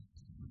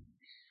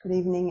Good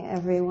evening,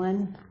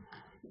 everyone.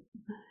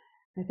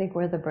 I think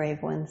we're the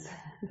brave ones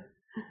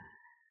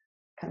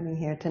coming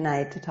here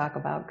tonight to talk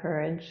about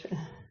courage.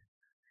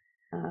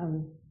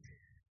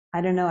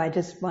 I don't know, I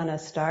just want to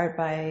start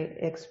by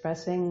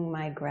expressing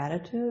my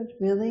gratitude,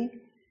 really,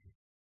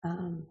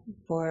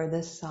 for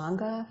this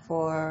Sangha,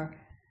 for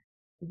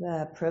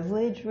the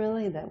privilege,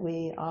 really, that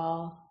we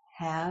all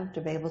have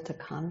to be able to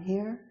come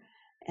here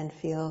and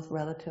feel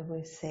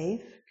relatively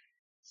safe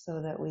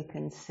so that we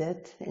can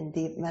sit in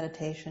deep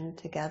meditation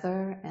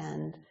together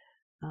and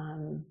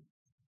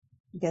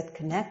get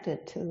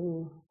connected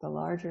to the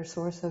larger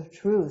source of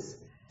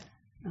truth.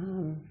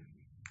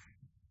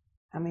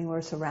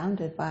 We're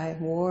surrounded by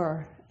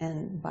war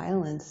and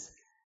violence.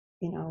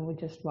 We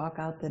just walk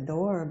out the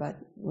door, but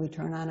we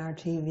turn on our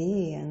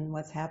TV and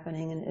what's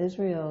happening in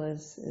Israel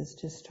is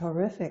just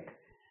horrific.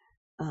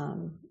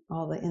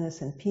 All the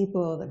innocent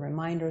people, the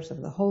reminders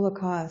of the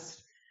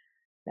Holocaust,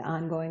 the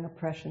ongoing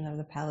oppression of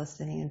the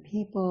Palestinian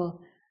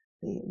people,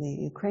 the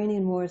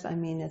Ukrainian wars,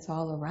 it's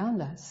all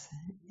around us.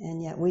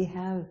 And yet we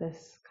have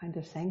this kind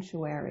of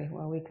sanctuary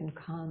where we can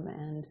come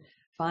and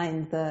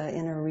find the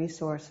inner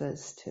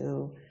resources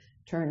to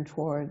turn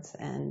towards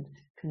and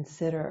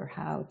consider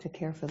how to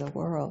care for the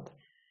world.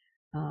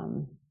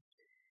 And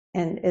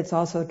it's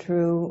also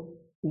true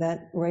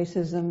that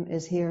racism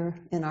is here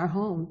in our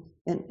home,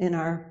 in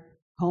our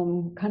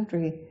home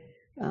country.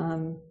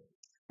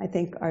 I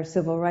think our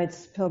civil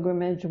rights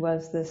pilgrimage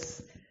was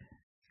this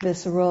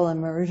visceral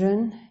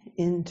immersion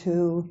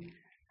into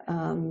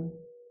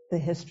the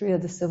history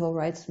of the civil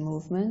rights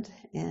movement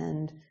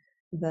and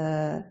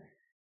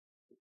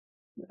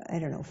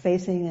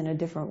facing in a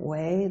different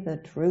way the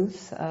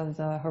truths of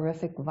the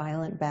horrific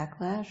violent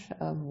backlash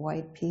of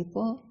white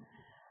people.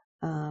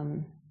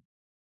 And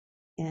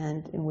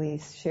we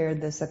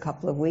shared this a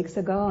couple of weeks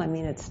ago.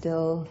 It's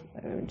still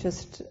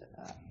just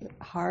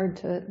hard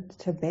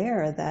to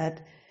bear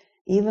that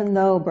even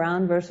though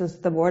Brown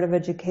versus the Board of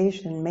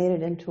Education made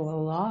it into a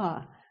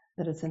law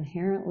that it's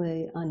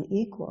inherently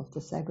unequal to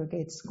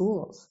segregate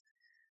schools,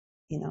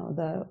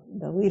 the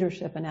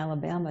leadership in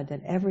Alabama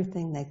did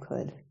everything they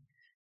could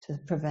to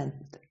prevent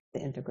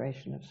the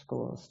integration of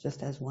schools,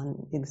 just as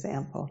one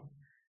example.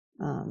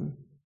 And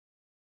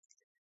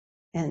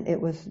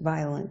it was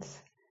violence.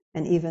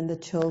 And even the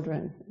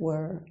children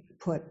were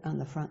put on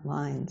the front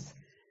lines.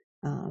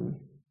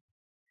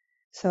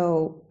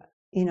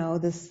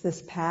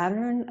 This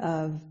pattern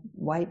of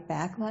white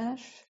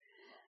backlash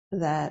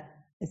that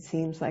it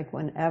seems like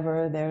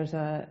whenever there's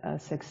a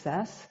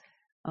success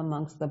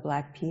amongst the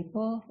Black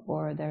people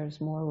or there's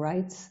more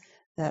rights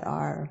that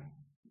are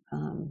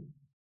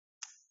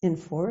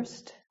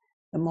enforced,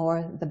 the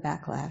more the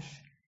backlash.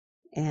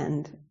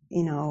 And,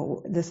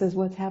 this is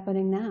what's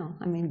happening now.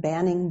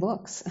 Banning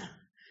books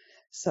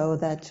so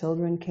that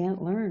children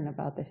can't learn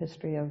about the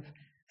history of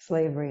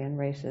slavery and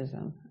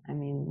racism.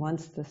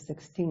 Once the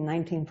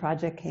 1619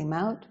 Project came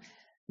out,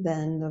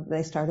 then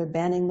they started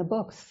banning the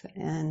books,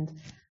 and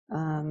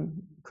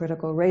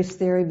critical race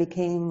theory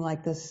became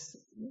like this,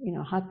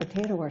 hot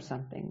potato or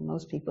something.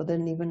 Most people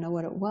didn't even know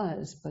what it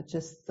was, but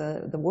just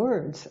the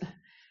words,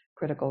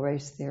 critical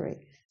race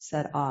theory,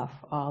 set off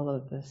all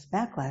of this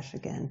backlash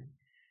again.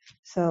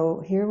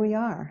 So here we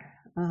are.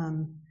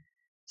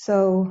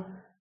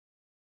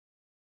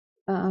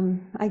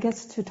 I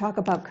guess to talk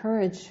about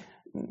courage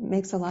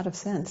makes a lot of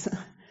sense.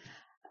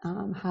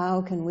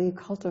 How can we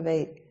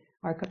cultivate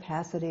our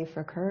capacity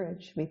for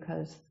courage?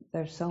 Because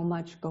there's so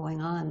much going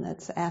on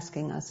that's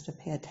asking us to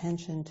pay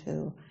attention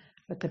to,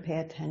 but to pay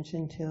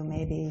attention to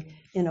maybe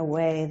in a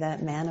way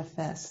that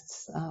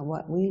manifests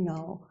what we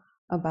know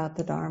about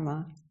the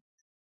Dharma.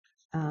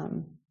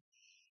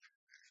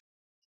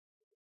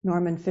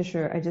 Norman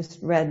Fisher, I just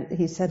read,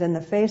 he said, in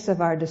the face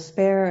of our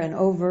despair and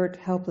overt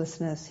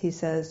helplessness, he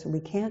says, we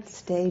can't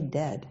stay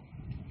dead.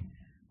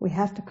 We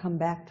have to come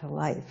back to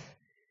life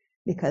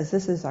because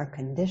this is our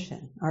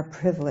condition, our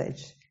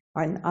privilege,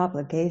 our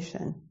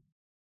obligation.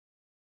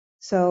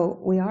 So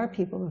we are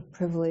people of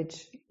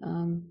privilege.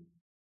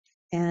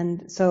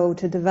 And so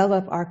to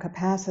develop our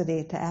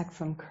capacity to act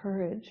from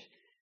courage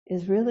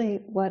is really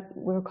what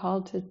we're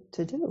called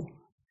to do.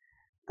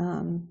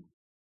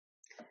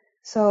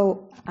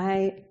 So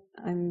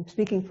I'm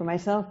speaking for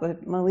myself,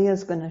 but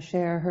Malia's going to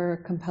share her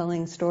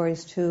compelling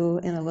stories too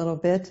in a little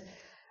bit.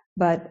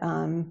 But,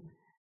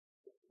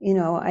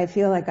 I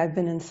feel like I've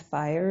been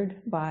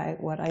inspired by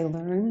what I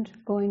learned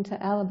going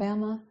to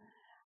Alabama.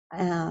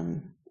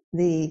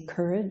 The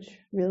courage,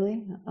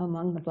 really,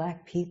 among the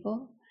Black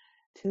people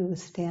to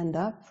stand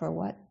up for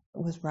what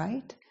was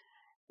right.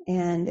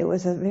 And it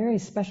was a very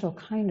special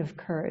kind of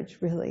courage,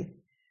 really,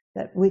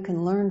 that we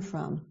can learn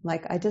from.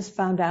 Like I just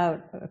found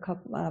out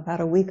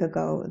about a week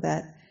ago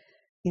that,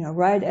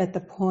 right at the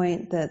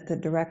point that the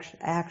direct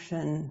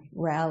action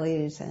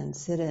rallies and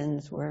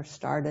sit-ins were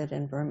started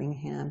in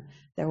Birmingham,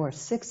 there were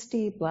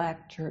 60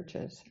 Black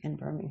churches in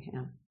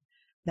Birmingham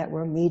that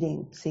were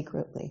meeting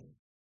secretly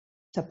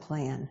to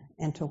plan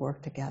and to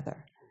work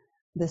together.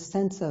 This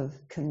sense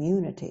of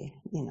community,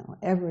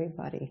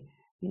 everybody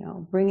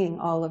bringing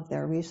all of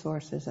their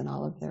resources and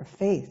all of their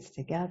faith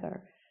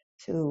together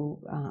to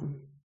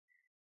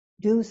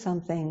do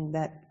something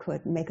that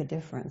could make a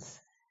difference.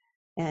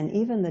 And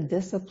even the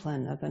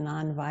discipline of a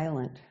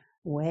nonviolent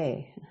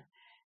way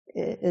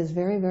is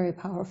very, very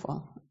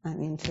powerful. I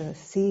mean, to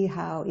see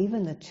how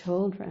even the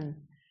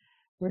children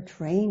were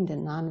trained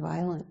in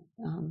nonviolent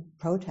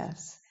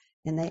protests,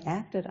 and they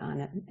acted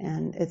on it.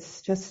 And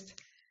it's just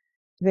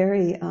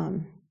very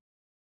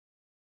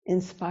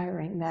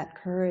inspiring, that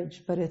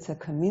courage, but it's a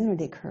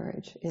community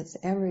courage. It's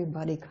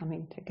everybody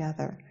coming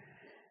together.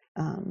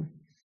 And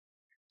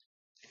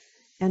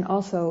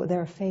also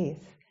their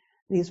faith.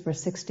 These were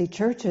 60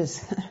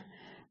 churches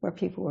where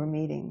people were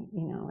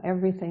meeting.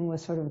 Everything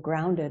was sort of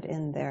grounded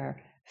in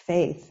their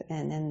faith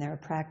and in their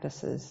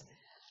practices.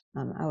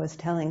 I was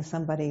telling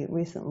somebody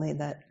recently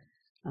that,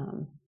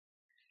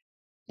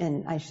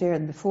 and I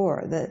shared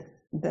before, that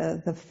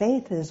the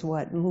faith is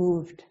what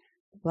moved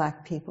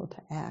Black people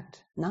to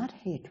act, not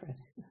hatred,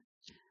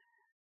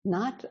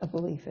 not a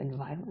belief in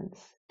violence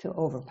to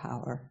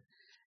overpower.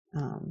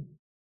 And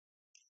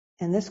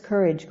this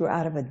courage grew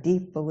out of a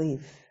deep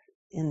belief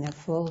in their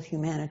full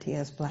humanity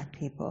as Black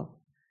people.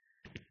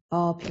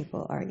 All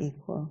people are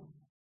equal.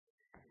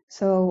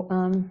 So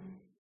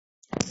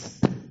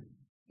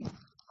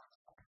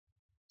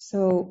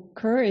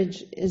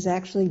courage is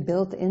actually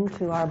built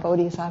into our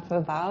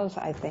Bodhisattva vows,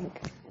 I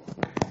think.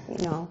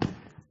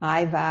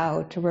 I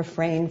vow to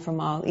refrain from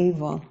all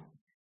evil.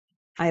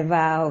 I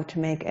vow to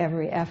make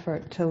every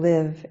effort to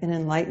live in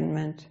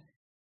enlightenment.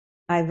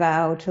 I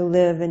vow to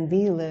live and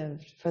be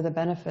lived for the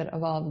benefit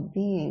of all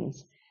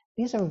beings.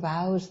 These are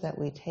vows that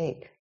we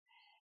take.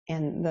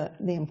 And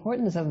the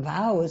importance of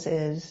vows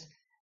is,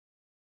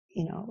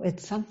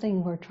 it's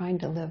something we're trying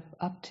to live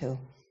up to.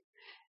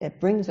 It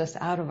brings us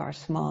out of our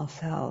small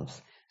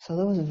selves. So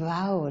those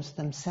vows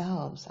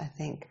themselves, I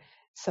think,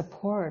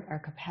 support our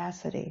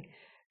capacity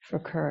for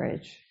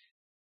courage.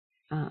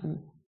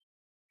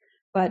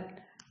 But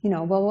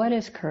what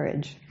is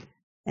courage?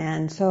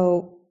 And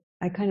so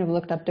I kind of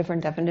looked up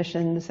different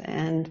definitions,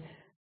 and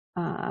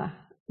the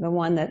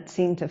one that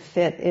seemed to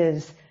fit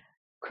is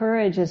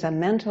courage is a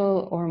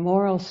mental or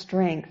moral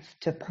strength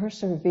to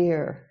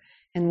persevere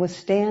and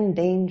withstand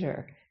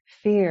danger,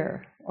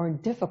 fear, or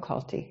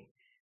difficulty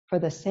for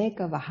the sake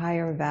of a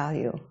higher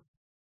value.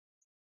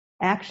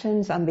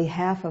 Actions on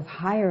behalf of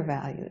higher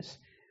values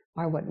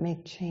are what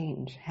make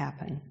change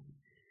happen.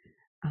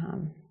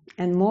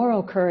 And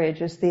moral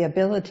courage is the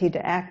ability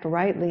to act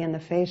rightly in the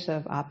face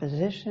of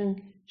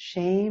opposition,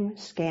 shame,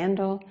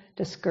 scandal,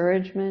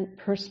 discouragement,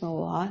 personal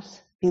loss,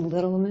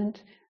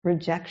 belittlement,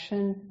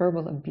 rejection,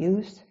 verbal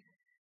abuse.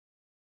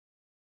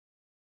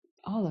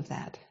 All of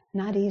that.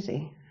 Not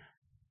easy.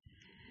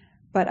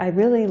 But I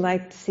really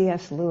liked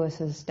C.S.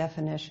 Lewis's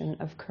definition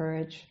of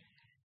courage.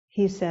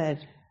 He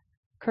said,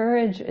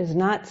 courage is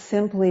not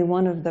simply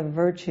one of the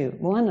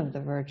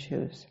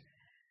virtues,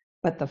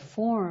 but the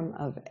form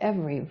of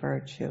every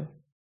virtue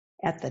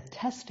at the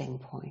testing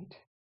point,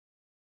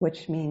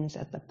 which means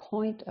at the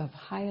point of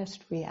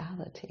highest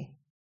reality.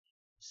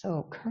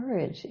 So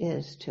courage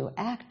is to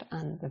act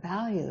on the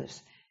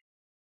values,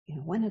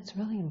 when it's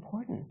really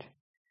important.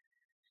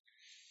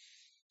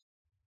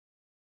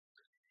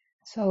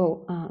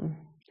 So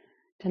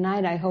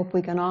tonight I hope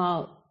we can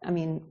all,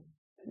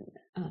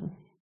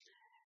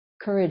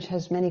 courage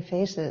has many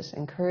faces,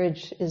 and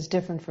courage is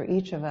different for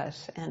each of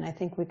us, and I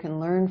think we can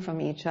learn from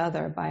each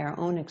other by our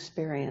own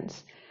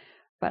experience.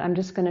 But I'm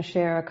just going to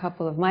share a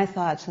couple of my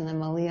thoughts, and then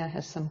Malia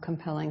has some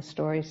compelling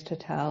stories to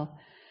tell,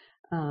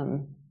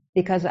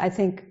 because I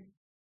think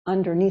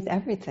underneath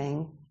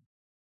everything,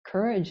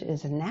 courage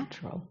is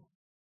natural.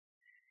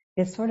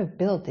 It's sort of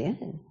built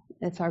in.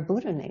 It's our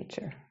Buddha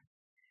nature.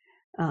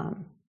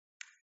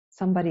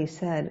 Somebody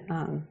said,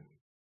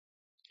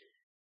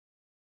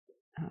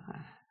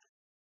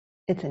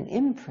 it's an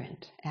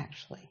imprint,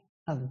 actually,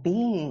 of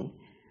being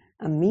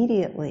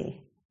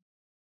immediately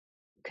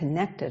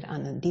connected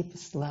on the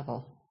deepest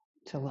level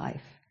to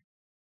life.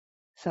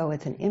 So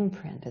it's an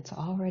imprint. It's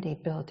already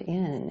built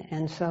in.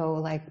 And so,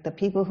 like the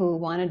people who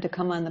wanted to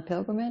come on the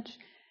pilgrimage,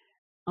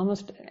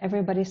 almost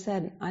everybody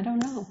said, I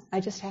don't know, I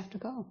just have to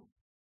go.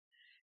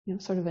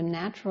 Sort of a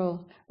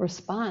natural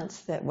response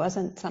that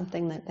wasn't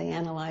something that they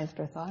analyzed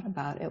or thought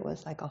about. It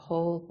was like a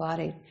whole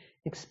body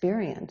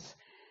experience.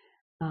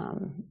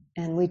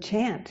 And we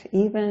chant,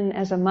 even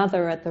as a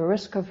mother at the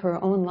risk of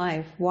her own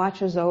life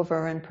watches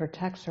over and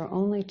protects her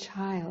only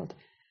child,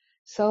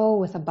 so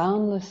with a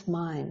boundless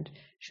mind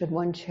should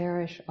one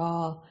cherish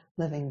all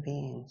living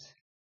beings.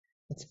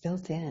 It's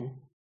built in.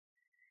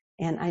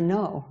 And I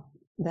know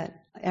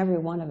that every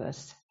one of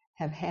us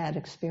have had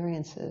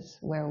experiences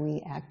where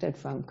we acted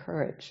from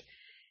courage.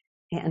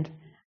 And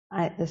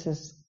this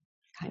is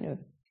kind of,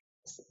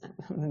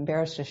 I'm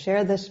embarrassed to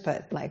share this,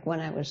 but like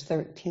when I was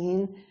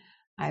 13,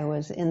 I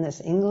was in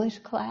this English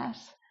class,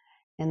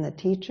 and the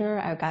teacher,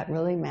 I got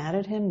really mad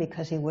at him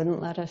because he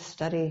wouldn't let us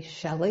study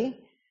Shelley,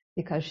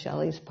 because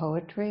Shelley's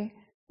poetry,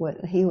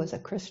 he was a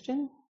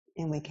Christian,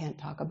 and we can't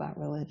talk about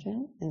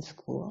religion in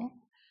school.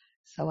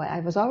 So I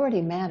was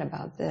already mad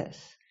about this.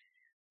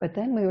 But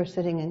then we were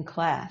sitting in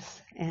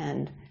class,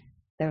 and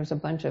there was a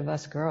bunch of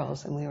us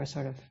girls, and we were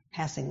sort of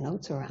passing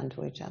notes around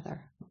to each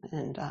other.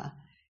 And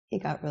he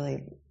got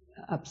really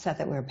upset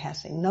that we were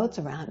passing notes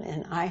around,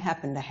 and I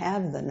happened to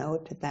have the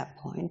note at that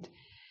point,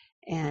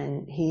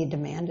 and he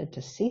demanded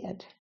to see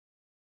it.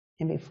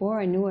 And before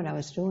I knew what I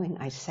was doing,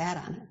 I sat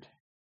on it.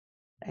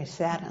 I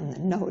sat on the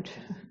note.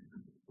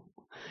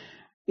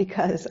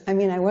 Because, I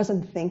mean, I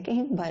wasn't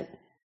thinking, but,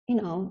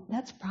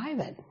 that's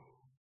private.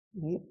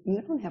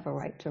 You don't have a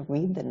right to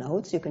read the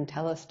notes. You can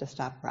tell us to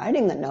stop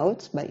writing the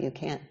notes, but you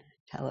can't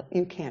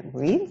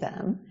read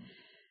them.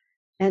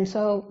 And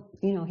so,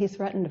 he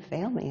threatened to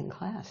fail me in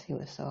class. He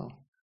was so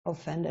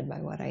offended by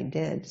what I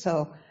did.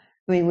 So,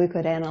 I mean, we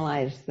could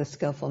analyze the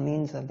skillful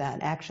means of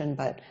that action,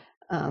 but,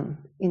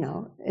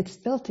 it's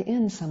built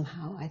in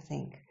somehow, I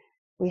think.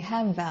 We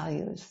have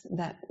values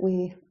that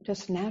we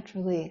just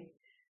naturally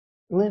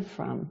live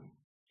from.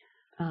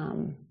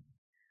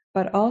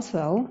 But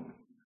also,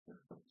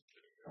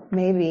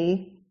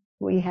 maybe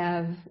we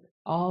have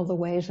all the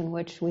ways in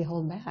which we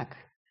hold back,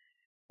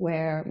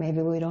 where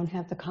maybe we don't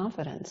have the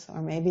confidence,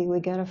 or maybe we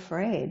get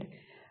afraid,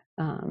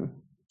 or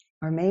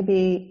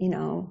maybe,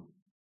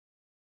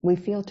 we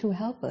feel too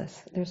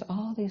helpless. There's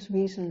all these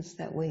reasons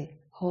that we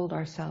hold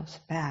ourselves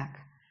back.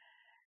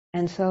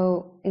 And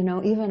so,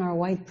 even our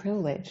white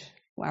privilege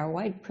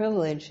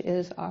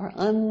is our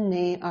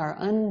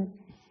unearned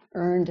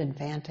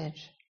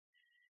advantage,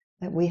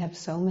 that we have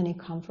so many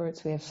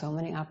comforts, we have so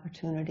many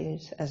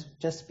opportunities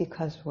just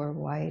because we're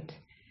white.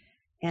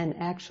 And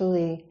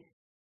actually,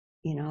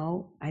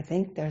 I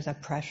think there's a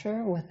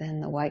pressure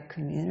within the white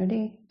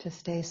community to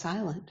stay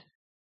silent,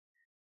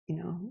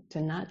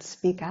 to not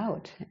speak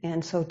out.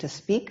 And so to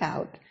speak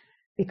out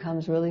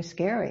becomes really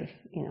scary.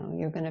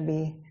 You're going to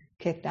be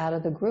kicked out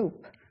of the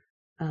group.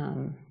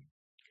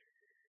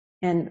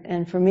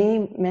 And for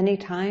me, many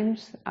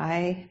times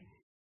I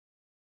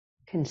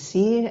can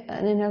see in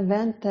an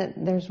event that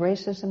there's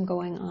racism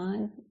going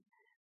on,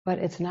 but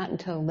it's not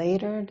until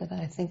later that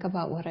I think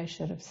about what I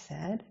should have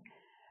said.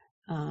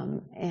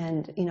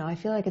 And I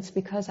feel like it's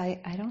because I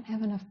don't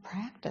have enough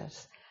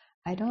practice.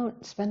 I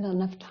don't spend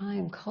enough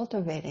time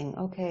cultivating,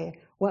 okay,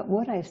 what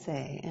would I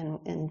say?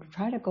 And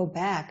try to go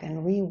back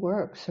and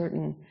rework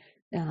certain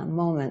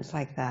moments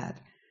like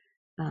that.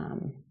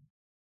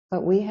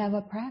 But we have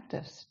a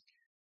practice.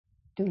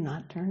 Do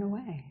not turn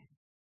away.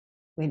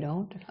 We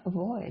don't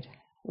avoid.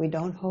 We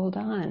don't hold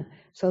on.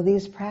 So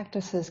these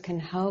practices can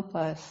help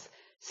us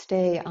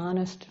stay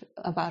honest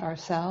about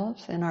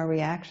ourselves and our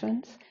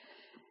reactions.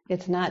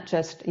 It's not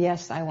just,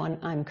 yes,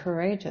 I'm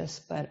courageous,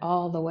 but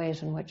all the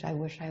ways in which I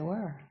wish I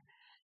were,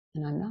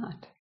 and I'm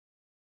not.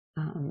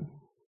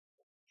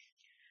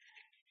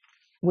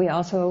 We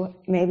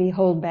also maybe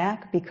hold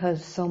back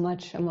because so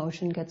much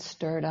emotion gets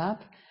stirred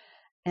up.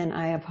 And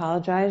I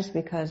apologize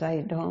because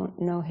I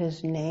don't know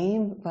his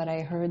name, but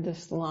I heard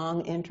this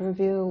long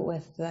interview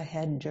with the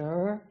head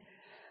juror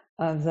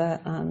of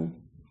the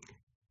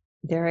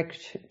Derek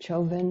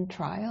Chauvin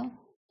trial,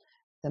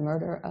 the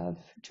murder of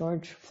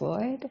George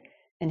Floyd.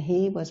 And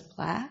he was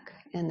black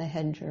and the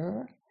head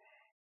juror.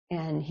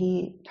 And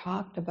he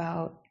talked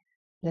about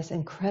this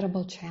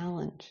incredible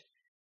challenge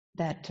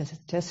that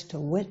just to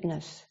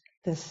witness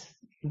this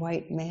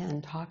white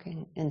man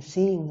talking and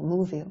seeing the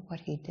movie of what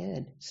he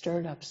did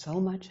stirred up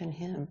so much in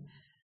him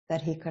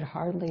that he could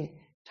hardly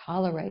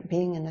tolerate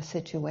being in the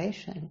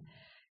situation.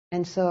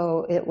 And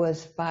so it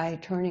was by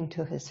turning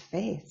to his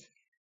faith,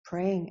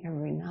 praying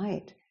every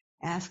night,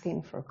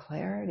 asking for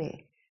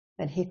clarity,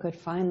 that he could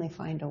finally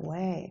find a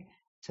way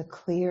to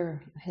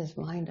clear his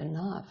mind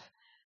enough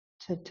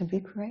to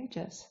be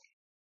courageous.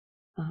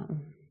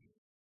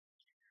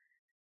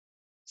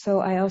 So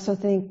I also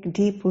think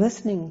deep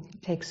listening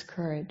takes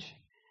courage,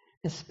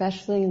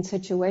 especially in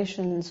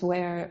situations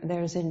where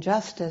there's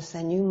injustice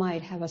and you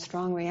might have a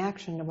strong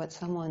reaction to what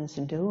someone's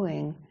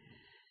doing,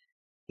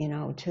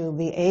 to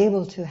be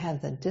able to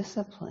have the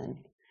discipline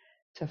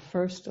to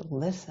first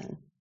listen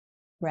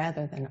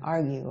rather than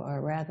argue or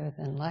rather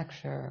than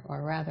lecture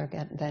or rather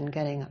than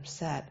getting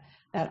upset.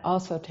 That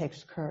also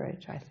takes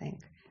courage, I think,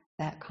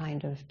 that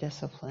kind of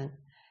discipline,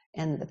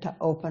 and to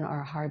open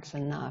our hearts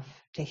enough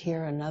to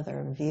hear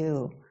another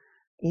view,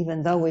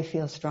 even though we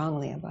feel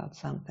strongly about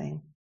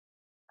something.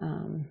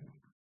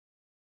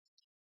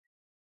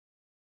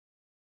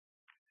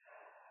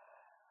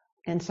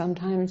 And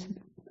sometimes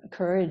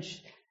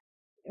courage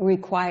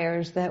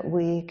requires that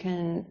we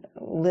can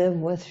live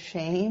with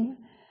shame.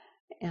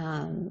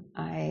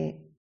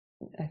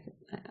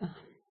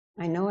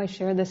 I know I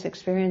shared this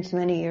experience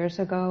many years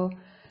ago,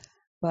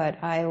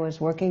 but I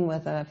was working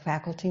with a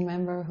faculty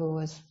member who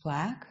was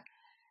black,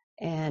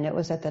 and it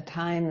was at the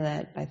time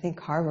that I think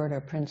Harvard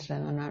or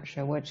Princeton, I'm not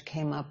sure which,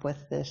 came up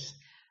with this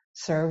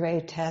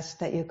survey test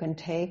that you can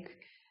take,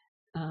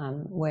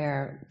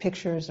 where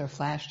pictures are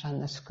flashed on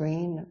the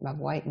screen of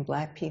white and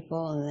black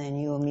people, and then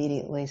you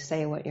immediately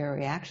say what your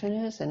reaction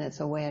is, and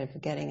it's a way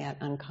of getting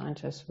at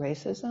unconscious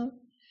racism.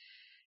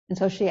 And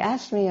so she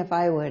asked me if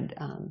I would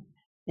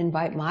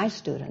invite my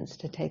students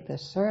to take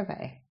this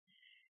survey.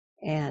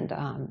 And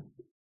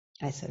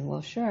I said,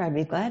 well, sure, I'd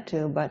be glad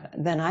to. But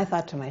then I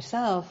thought to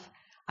myself,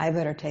 I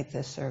better take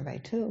this survey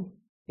too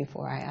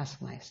before I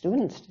ask my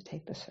students to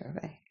take the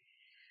survey.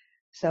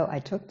 So I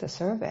took the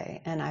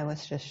survey, and I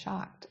was just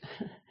shocked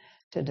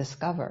to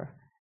discover,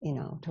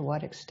 to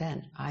what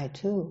extent I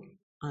too,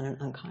 on an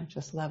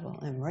unconscious level,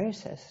 am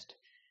racist.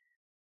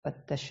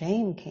 But the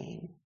shame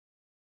came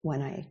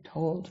when I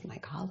told my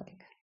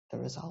colleague the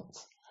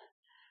results.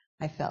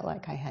 I felt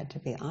like I had to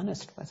be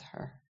honest with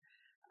her.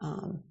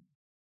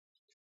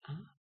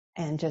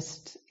 And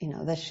just,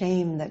 the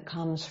shame that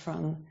comes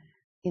from,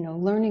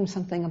 learning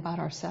something about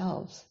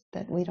ourselves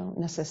that we don't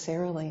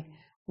necessarily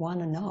want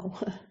to know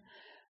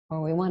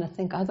or we want to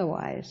think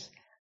otherwise.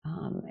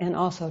 And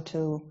also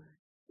to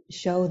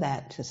show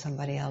that to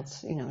somebody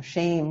else.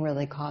 Shame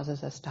really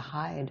causes us to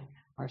hide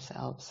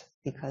ourselves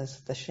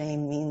because the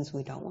shame means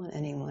we don't want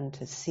anyone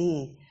to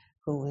see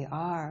who we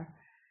are.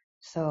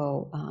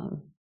 So,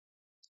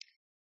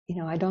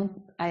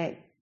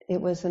 it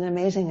was an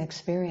amazing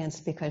experience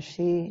because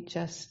she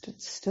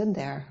just stood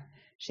there.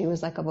 She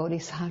was like a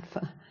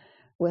bodhisattva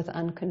with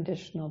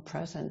unconditional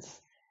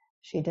presence.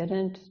 She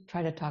didn't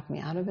try to talk me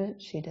out of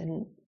it. She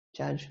didn't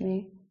judge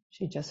me.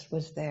 She just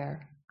was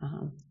there.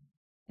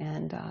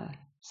 And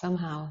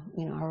somehow,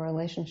 our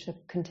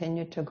relationship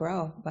continued to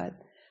grow. But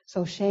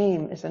so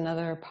shame is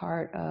another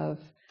part of,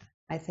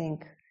 I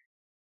think,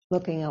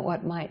 looking at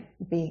what might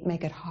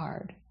make it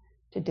hard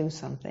to do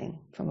something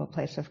from a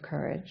place of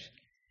courage.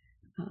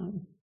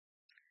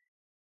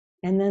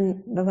 And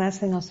then the last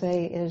thing I'll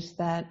say is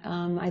that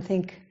I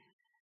think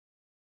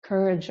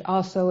courage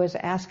also is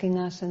asking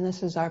us, and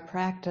this is our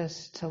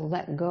practice, to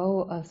let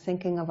go of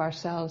thinking of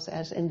ourselves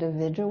as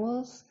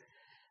individuals,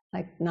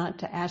 like not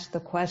to ask the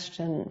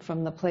question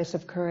from the place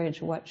of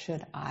courage, what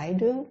should I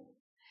do?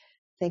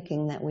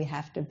 Thinking that we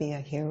have to be a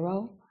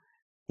hero,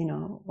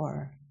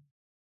 or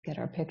get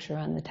our picture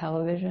on the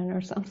television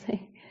or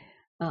something.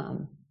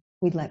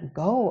 We let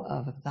go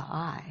of the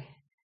I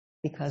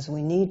because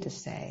we need to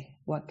say,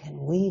 what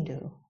can we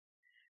do?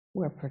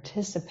 We're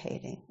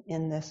participating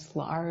in this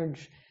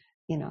large,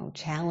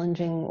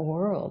 challenging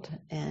world,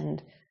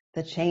 and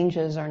the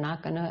changes are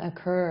not going to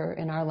occur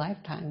in our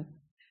lifetime,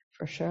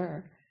 for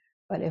sure.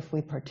 But if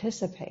we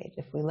participate,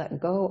 if we let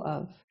go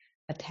of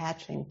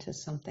attaching to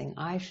something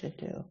I should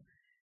do,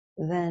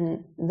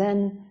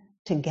 then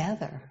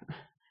together,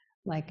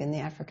 like in the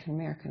African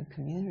American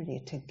community,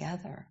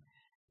 together,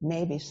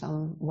 maybe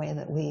some way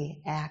that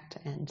we act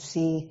and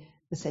see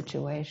the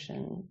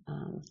situation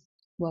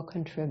will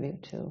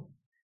contribute to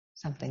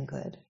something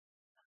good.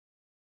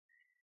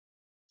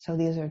 So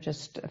these are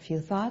just a few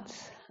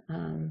thoughts.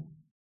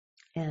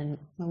 And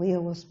Malia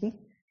will speak,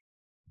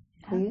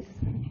 please.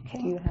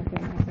 Okay. Do you have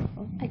your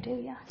microphone? I do,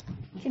 yeah.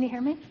 Can you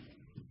hear me?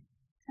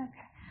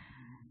 Okay.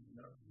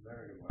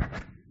 Very well.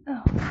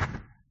 Oh,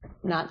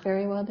 Not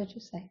very well, did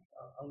you say?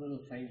 A little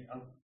faint.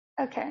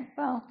 okay.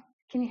 Well,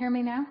 can you hear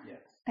me now? Yes.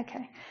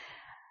 Okay.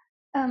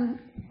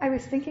 I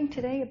was thinking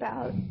today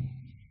about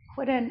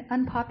what an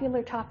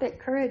unpopular topic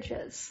courage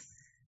is.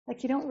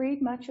 Like, you don't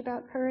read much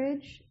about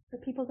courage, or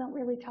people don't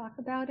really talk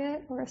about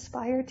it or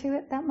aspire to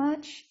it that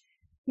much.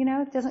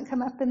 It doesn't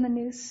come up in the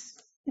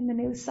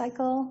news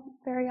cycle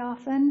very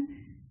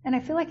often. And I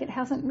feel like it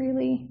hasn't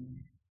really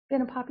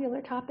been a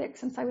popular topic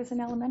since I was in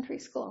elementary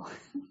school.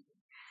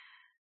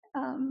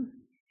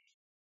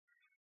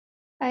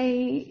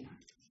 I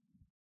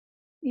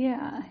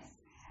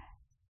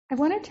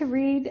wanted to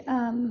read,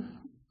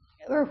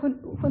 or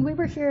when we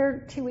were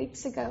here 2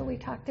 weeks ago, we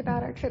talked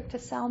about our trip to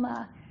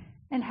Selma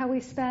and how we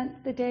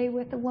spent the day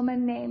with a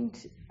woman named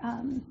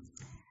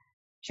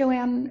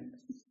Joanne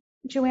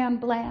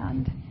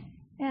Bland.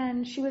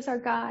 And she was our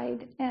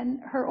guide. And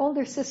her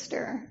older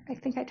sister, I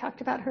think I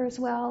talked about her as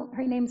well,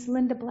 her name's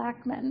Linda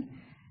Blackman,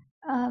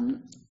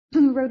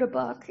 wrote a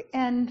book.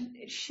 And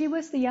she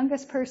was the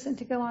youngest person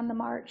to go on the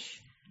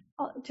march,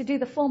 to do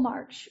the full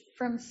march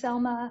from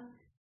Selma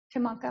to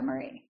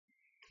Montgomery.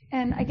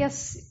 And I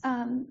guess,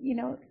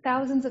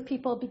 thousands of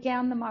people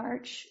began the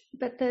march,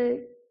 but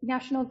the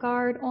National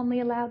Guard only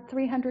allowed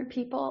 300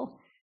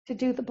 people to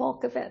do the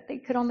bulk of it. They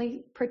could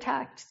only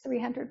protect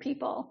 300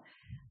 people.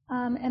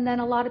 And then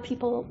a lot of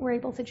people were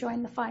able to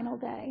join the final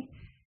day.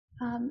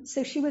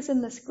 So she was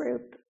in this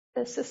group,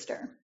 the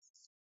sister.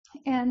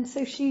 And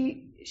so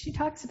she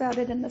talks about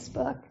it in this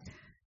book.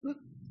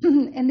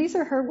 And these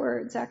are her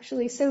words,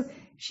 actually. So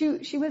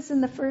she was in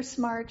the first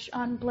march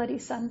on Bloody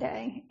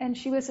Sunday, and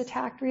she was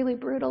attacked really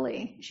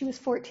brutally. She was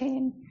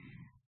 14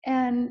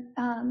 and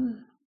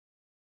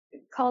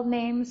called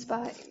names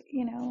by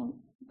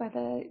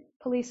the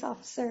police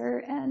officer,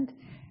 and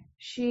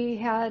she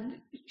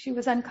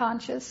was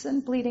unconscious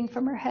and bleeding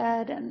from her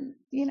head, and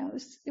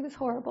it was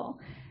horrible.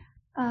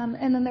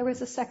 And then there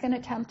was a second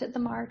attempt at the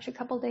march a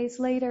couple days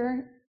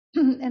later,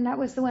 and that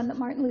was the one that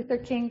Martin Luther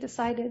King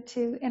decided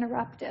to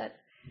interrupt it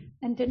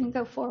and didn't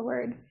go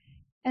forward.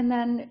 And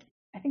then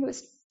I think it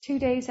was 2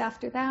 days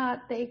after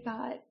that, they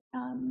got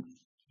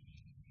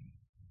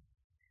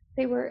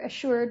they were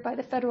assured by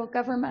the federal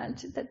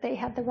government that they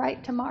had the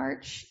right to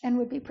march and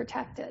would be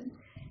protected.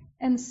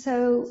 And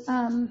so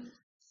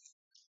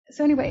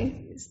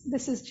anyway,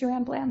 this is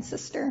Joanne Bland's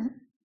sister,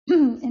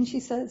 and she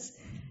says,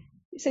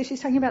 so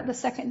she's talking about the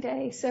second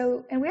day.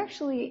 So, and we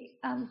actually,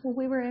 when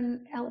we were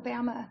in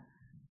Alabama,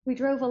 we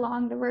drove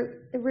along the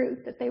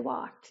route that they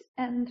walked,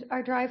 and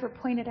our driver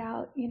pointed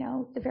out,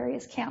 the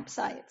various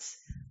campsites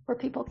where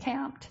people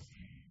camped.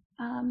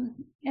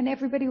 And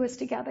everybody was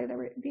together. There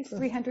were these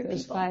 300 people. It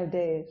was 5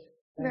 days.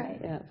 Right.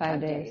 Yeah,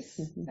 5 days.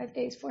 5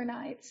 days, 4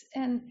 nights.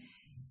 And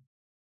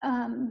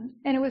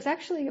it was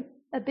actually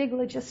a big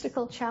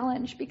logistical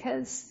challenge,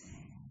 because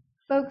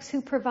folks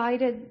who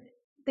provided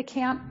the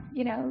camp,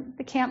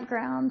 the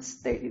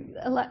campgrounds, they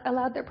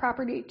allowed their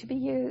property to be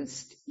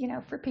used,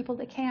 for people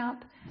to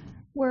camp,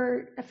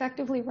 were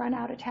effectively run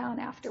out of town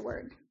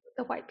afterward,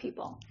 the white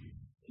people.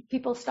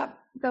 People stopped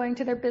going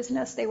to their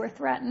business. They were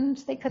threatened.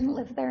 They couldn't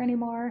live there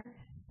anymore,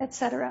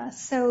 etc.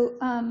 So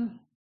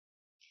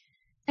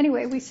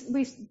anyway, we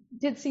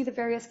did see the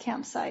various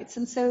campsites.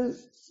 And so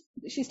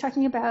she's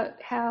talking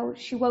about how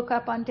she woke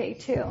up on day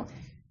 2.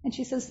 And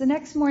she says, the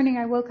next morning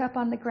I woke up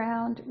on the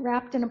ground,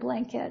 wrapped in a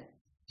blanket,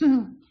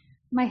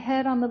 my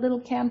head on the little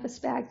canvas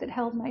bag that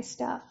held my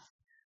stuff.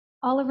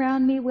 All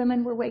around me,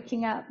 women were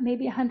waking up,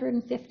 maybe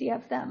 150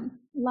 of them,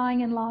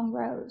 lying in long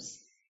rows.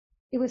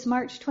 It was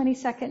March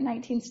 22nd,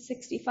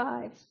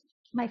 1965,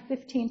 my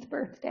 15th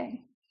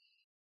birthday.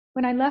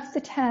 When I left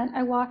the tent,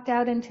 I walked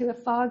out into a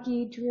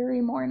foggy,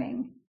 dreary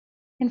morning.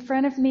 In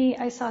front of me,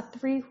 I saw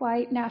 3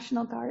 white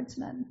National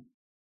Guardsmen.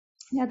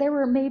 Now, there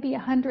were maybe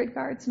 100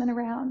 guardsmen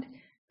around,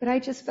 but I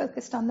just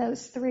focused on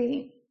those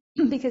 3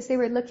 because they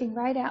were looking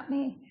right at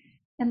me,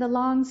 and the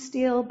long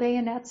steel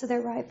bayonets of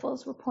their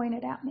rifles were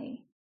pointed at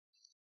me.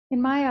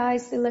 In my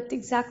eyes, they looked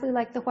exactly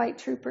like the white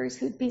troopers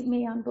who'd beat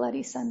me on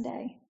Bloody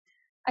Sunday.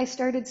 I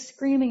started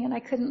screaming and I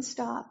couldn't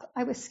stop.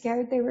 I was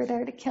scared they were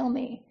there to kill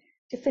me,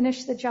 to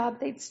finish the job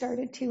they'd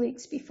started 2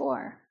 weeks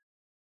before.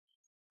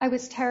 I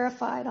was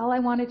terrified. All I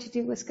wanted to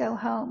do was go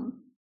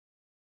home.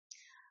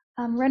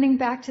 Running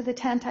back to the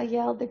tent, I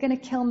yelled, "They're going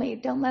to kill me.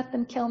 Don't let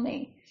them kill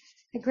me."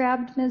 I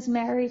grabbed Ms.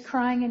 Mary,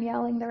 crying and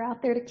yelling, "They're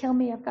out there to kill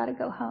me. I've got to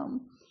go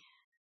home."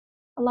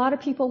 A lot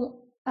of people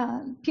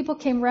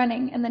came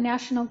running, and the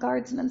National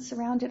Guardsmen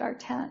surrounded our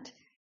tent.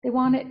 They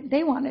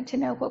wanted to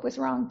know what was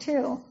wrong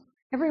too.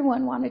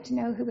 Everyone wanted to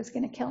know who was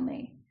going to kill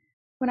me.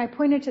 When I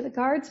pointed to the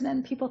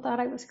guardsmen, people thought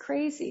I was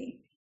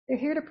crazy. "They're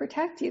here to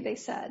protect you," they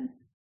said.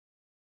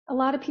 A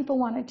lot of people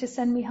wanted to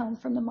send me home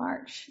from the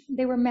march.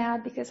 They were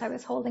mad because I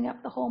was holding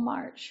up the whole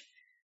march.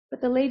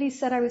 But the ladies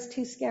said I was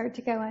too scared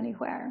to go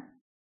anywhere.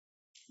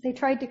 They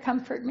tried to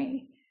comfort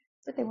me,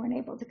 but they weren't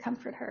able to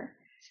comfort her.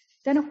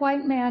 Then a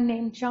white man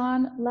named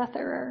John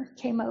Letherer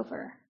came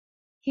over.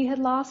 He had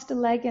lost a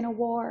leg in a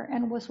war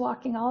and was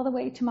walking all the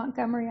way to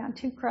Montgomery on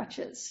 2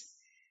 crutches.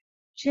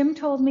 Jim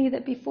told me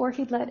that before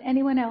he'd let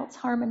anyone else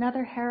harm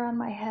another hair on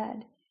my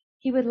head,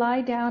 he would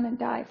lie down and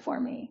die for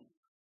me.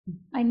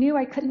 I knew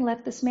I couldn't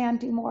let this man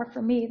do more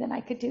for me than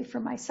I could do for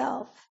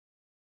myself.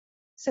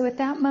 So at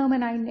that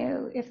moment, I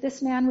knew if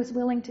this man was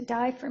willing to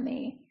die for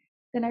me,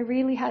 then I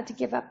really had to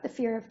give up the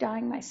fear of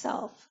dying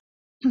myself.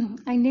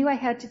 I knew I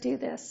had to do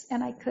this,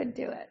 and I could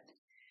do it.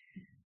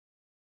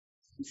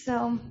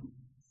 So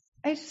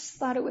I just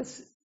thought it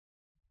was,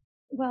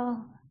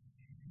 I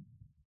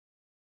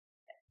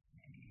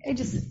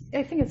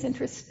think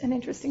it's an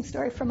interesting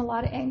story from a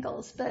lot of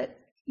angles, but,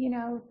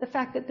 the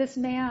fact that this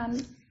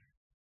man,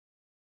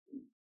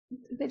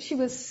 that she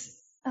was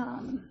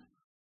kind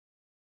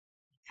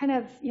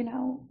of,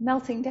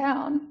 melting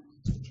down,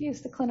 to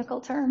use the clinical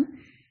term,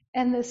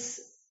 and this,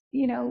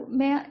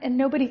 man, and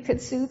nobody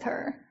could soothe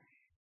her,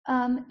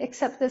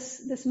 except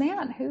this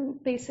man who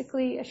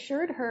basically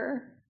assured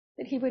her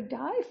that he would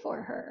die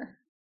for her,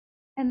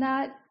 and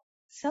that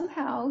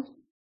somehow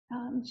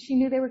she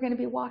knew they were going to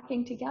be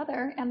walking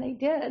together, and they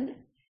did,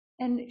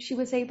 and she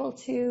was able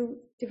to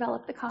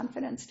develop the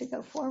confidence to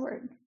go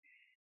forward.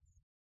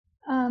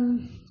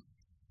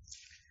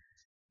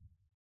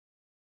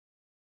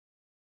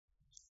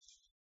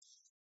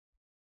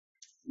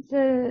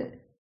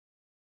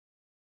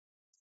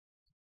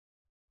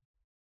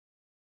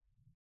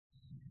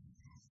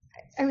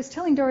 I was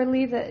telling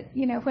Doralee that,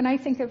 when I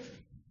think of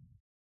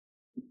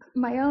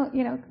my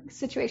own,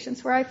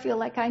 situations where I feel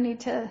like I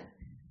need to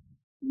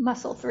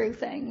muscle through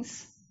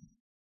things.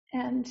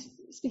 And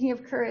speaking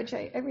of courage,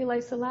 I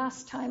realized the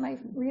last time I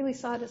really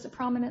saw it as a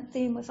prominent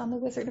theme was on The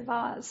Wizard of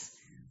Oz,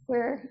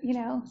 where,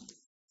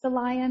 the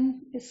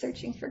lion is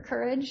searching for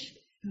courage,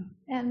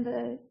 and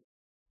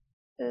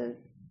the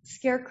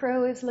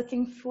scarecrow is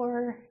looking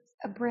for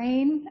a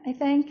brain, I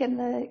think, and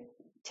the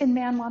Tin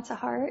Man wants a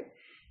heart.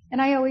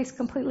 And I always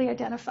completely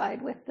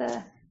identified with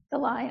the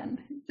lion,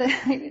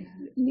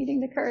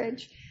 needing the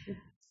courage.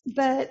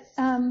 But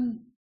I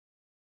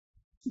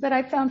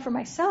found for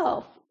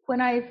myself, when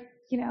I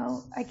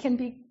can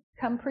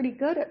become pretty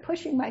good at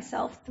pushing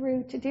myself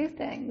through to do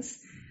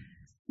things,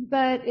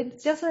 but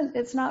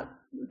it's not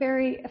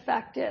very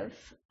effective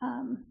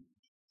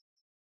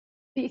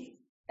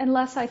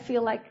unless I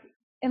feel like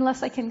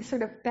unless I can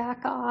sort of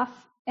back off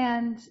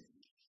and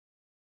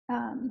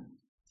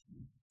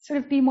sort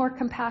of be more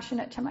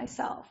compassionate to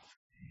myself.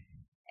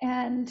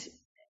 And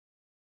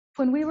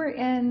when we were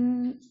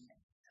in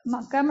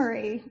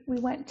Montgomery, we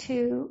went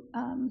to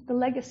the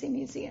Legacy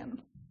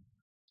Museum.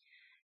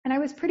 And I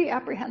was pretty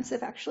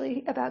apprehensive,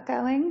 actually, about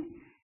going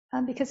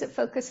because it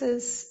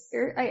focuses,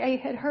 I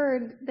had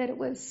heard that it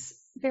was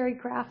very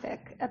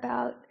graphic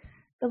about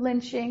the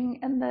lynching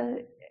and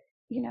the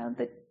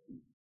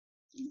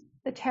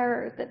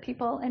terror that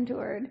people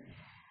endured.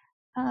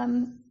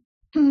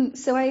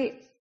 So I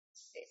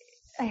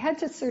had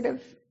to sort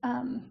of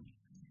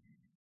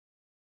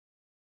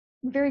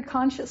very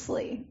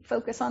consciously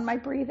focus on my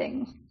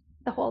breathing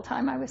the whole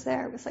time I was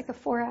there. It was like a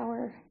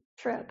 4-hour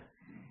trip.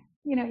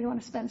 You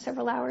want to spend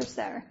several hours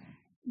there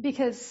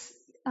because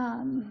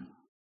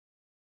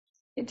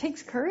it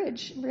takes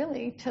courage,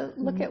 really, to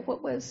look at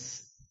what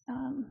was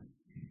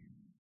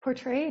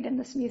portrayed in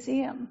this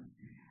museum.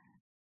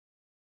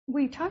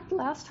 We talked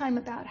last time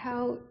about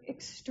how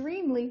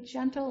extremely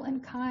gentle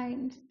and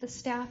kind the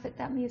staff at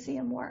that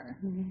museum were.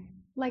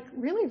 Like,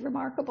 really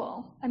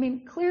remarkable. I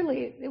mean,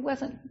 clearly it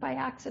wasn't by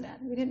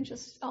accident. We didn't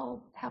just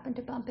all happen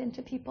to bump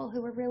into people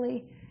who were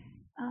really,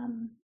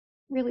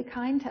 really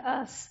kind to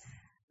us.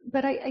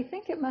 But I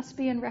think it must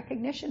be in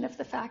recognition of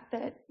the fact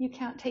that you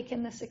can't take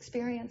in this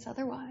experience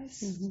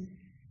otherwise.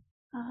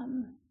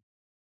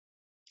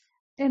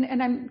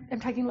 And I'm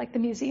talking like the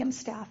museum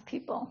staff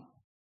people.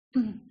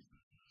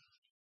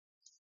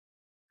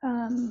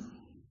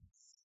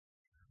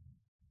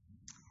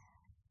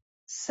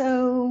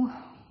 So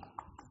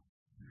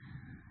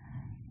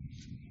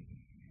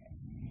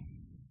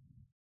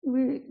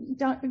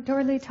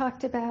Doralee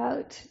talked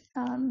about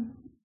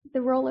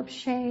the role of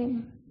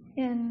shame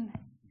in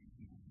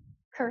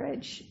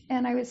courage,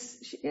 and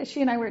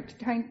she and I were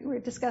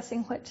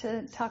discussing what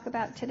to talk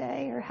about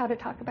today, or how to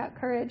talk about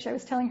courage. I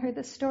was telling her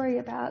this story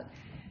about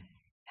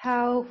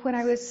how when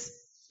I'm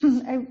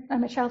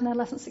a child and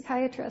adolescent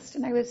psychiatrist,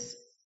 and I was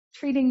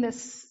treating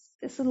this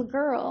little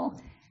girl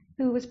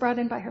who was brought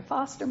in by her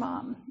foster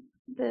mom.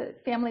 The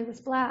family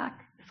was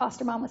Black, the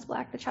foster mom was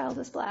Black, the child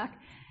was Black.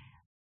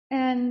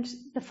 And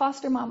the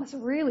foster mom was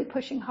really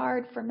pushing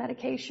hard for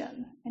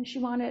medication, and she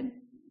wanted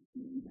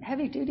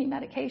heavy-duty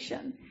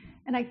medication,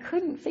 and I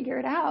couldn't figure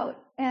it out.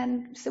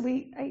 And so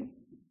I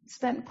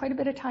spent quite a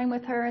bit of time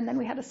with her, and then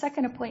we had a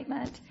second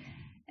appointment,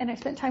 and I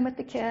spent time with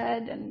the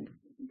kid and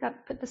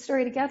put the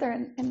story together.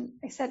 And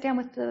I sat down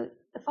with the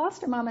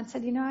foster mom and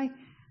said,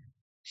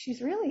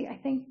 she's really, I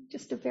think,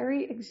 just a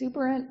very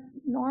exuberant,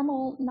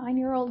 normal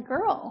 9-year-old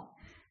girl.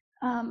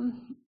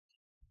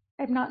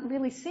 I'm not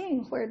really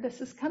seeing where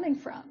this is coming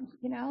from,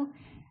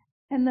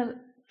 And the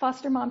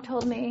foster mom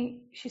told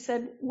me, she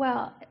said,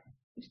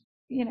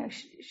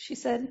 she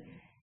said,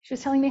 she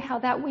was telling me how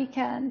that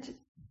weekend,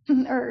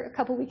 or a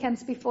couple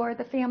weekends before,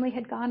 the family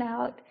had gone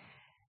out,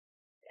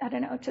 I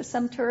don't know, to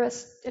some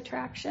tourist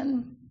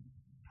attraction,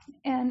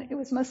 and it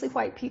was mostly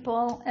white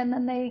people, and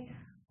then they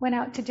went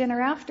out to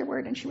dinner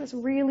afterward, and she was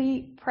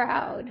really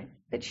proud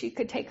that she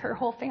could take her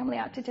whole family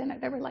out to dinner.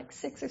 There were like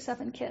 6 or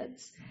 7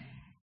 kids.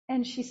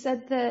 And she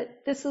said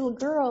that this little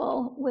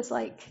girl was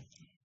like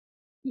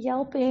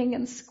yelping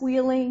and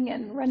squealing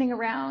and running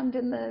around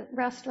in the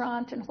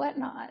restaurant and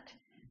whatnot.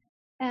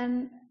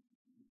 And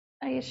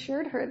I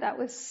assured her that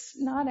was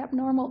not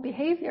abnormal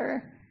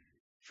behavior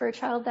for a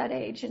child that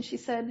age. And she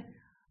said,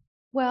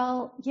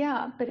 well,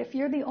 yeah, but if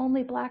you're the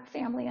only Black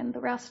family in the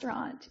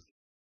restaurant,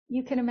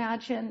 you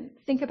can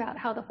think about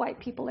how the white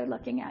people are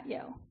looking at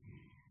you.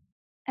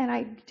 And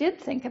I did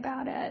think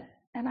about it,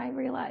 and I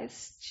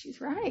realized she's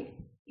right.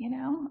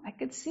 I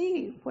could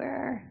see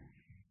where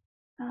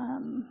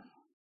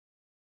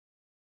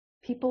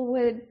people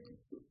would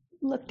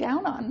look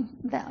down on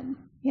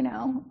them,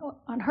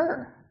 on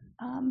her,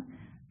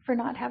 for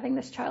not having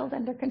this child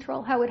under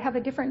control. How it would have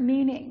a different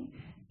meaning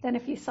than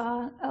if you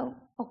saw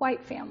a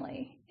white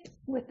family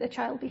with the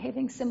child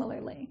behaving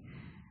similarly.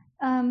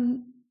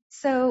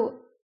 So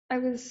I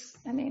was,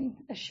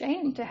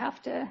 ashamed to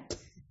have to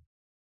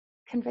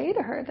convey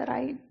to her that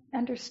I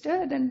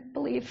understood and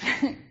believed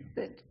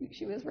that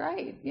she was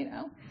right,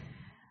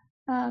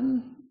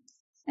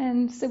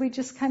 And so we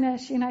just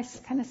she and I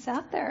kind of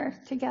sat there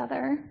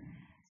together,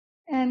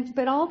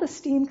 but all the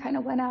steam kind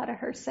of went out of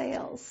her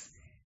sails,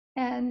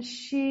 and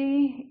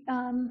she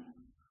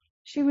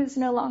was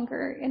no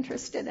longer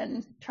interested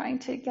in trying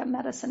to get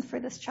medicine for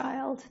this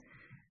child.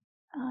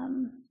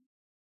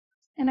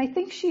 And I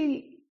think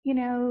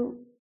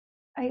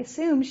I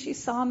assume she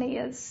saw me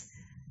as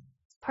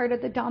part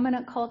of the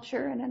dominant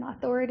culture and an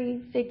authority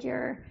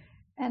figure,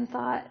 and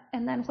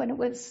then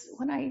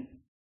when I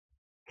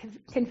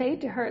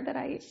conveyed to her that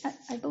I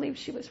believed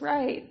she was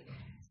right,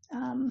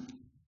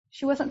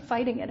 she wasn't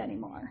fighting it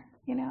anymore.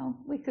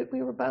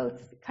 We were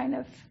both kind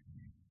of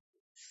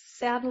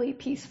sadly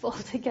peaceful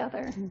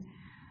together.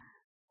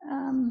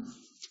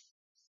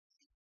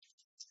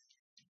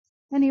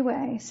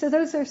 Anyway, so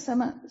those are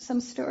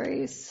some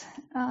stories.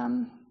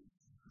 And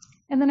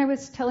then I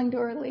was telling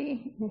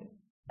Doralee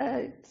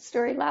a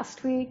story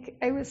last week.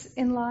 I was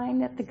in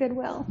line at the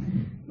Goodwill.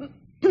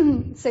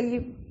 So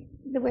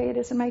the way it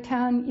is in my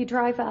town, you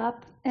drive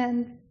up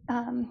and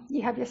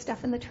you have your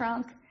stuff in the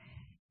trunk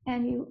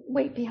and you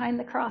wait behind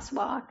the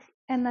crosswalk.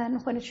 And then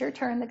when it's your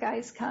turn, the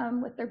guys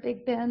come with their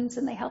big bins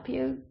and they help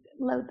you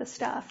load the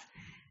stuff.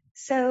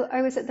 So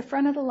I was at the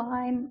front of the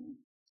line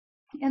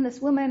and this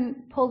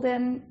woman pulled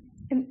in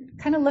and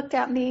kind of looked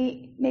at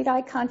me, made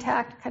eye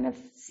contact, kind of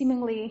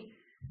seemingly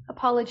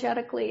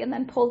apologetically, and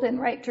then pulled in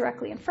right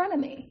directly in front of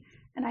me.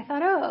 And I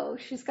thought, oh,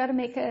 she's got to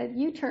make a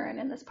U-turn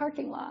in this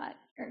parking lot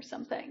or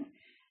something.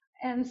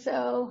 And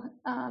so,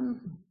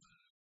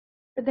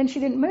 but then she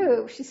didn't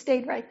move. She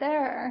stayed right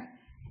there.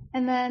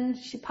 And then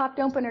she popped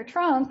open her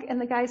trunk and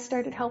the guys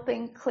started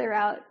helping clear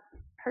out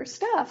her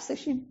stuff. So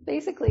she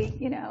basically,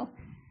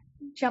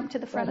 jumped to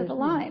the front of the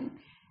line.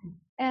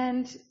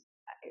 And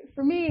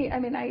for me, I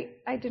mean,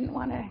 I didn't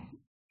want to,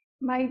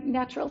 my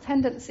natural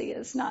tendency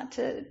is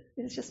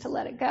just to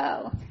let it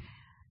go.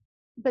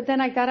 But then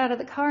I got out of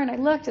the car and I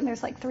looked and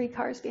there's like 3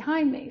 cars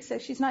behind me. So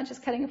she's not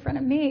just cutting in front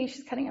of me,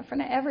 she's cutting in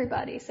front of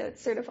everybody. So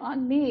it's sort of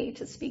on me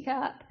to speak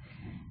up.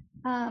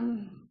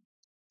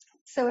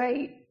 So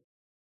I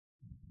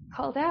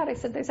called out, I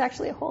said, there's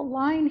actually a whole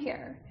line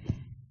here.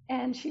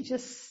 And she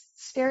just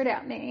stared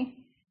at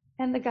me.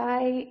 And the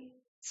guy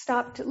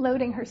stopped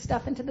loading her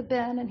stuff into the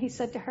bin and he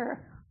said to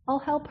her, I'll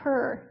help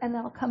her and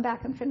then I'll come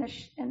back and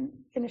finish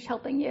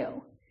helping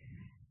you.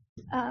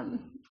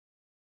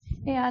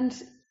 And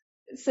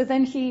so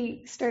then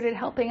he started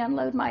helping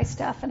unload my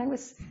stuff and I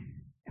was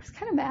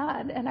kind of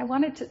mad and I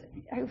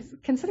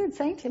considered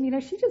saying to him,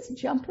 she just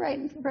jumped right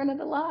in front of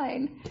the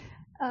line.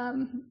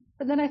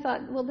 But then I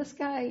thought, well, this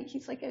guy,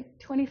 he's like a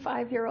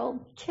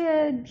 25-year-old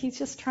kid. He's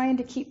just trying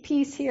to keep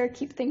peace here,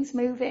 keep things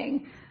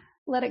moving,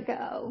 let it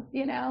go,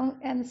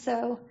 And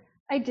so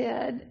I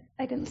did.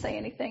 I didn't say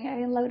anything. I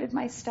unloaded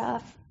my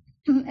stuff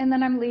and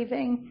then I'm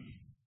leaving.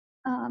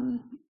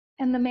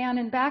 And the man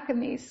in back of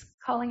me is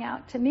calling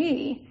out to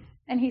me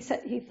and he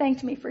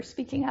thanked me for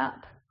speaking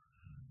up.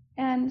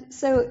 And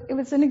so it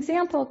was an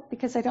example,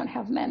 because I don't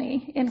have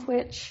many, in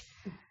which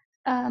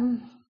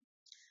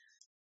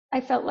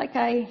I felt like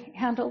I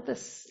handled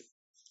this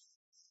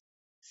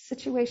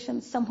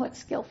situation somewhat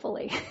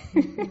skillfully.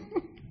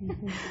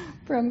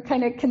 From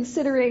kind of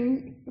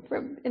considering,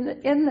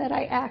 in that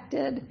I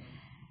acted,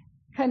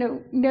 kind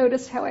of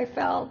noticed how I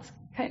felt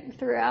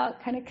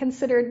throughout, kind of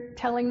considered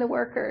telling the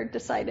worker,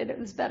 decided it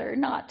was better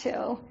not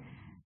to,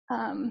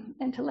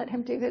 and to let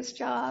him do his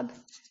job.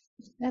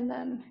 And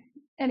then,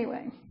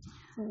 anyway.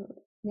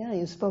 Yeah,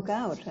 you spoke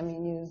out.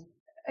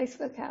 I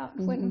spoke out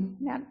when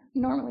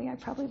normally I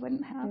probably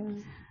wouldn't have.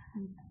 Yeah.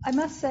 I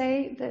must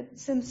say that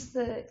since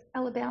the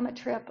Alabama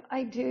trip,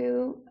 I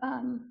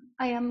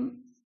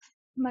am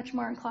much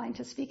more inclined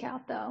to speak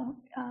out, though,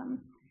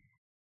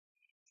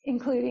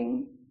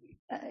 including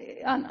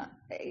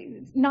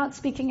not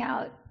speaking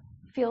out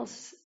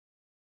feels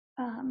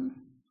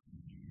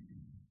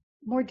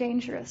more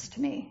dangerous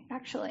to me,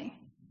 actually,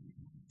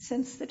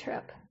 since the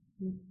trip.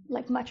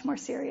 Like much more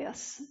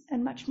serious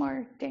and much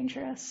more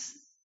dangerous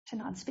to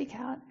not speak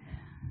out.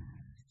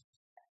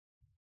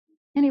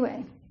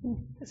 Anyway,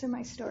 those are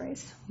my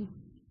stories.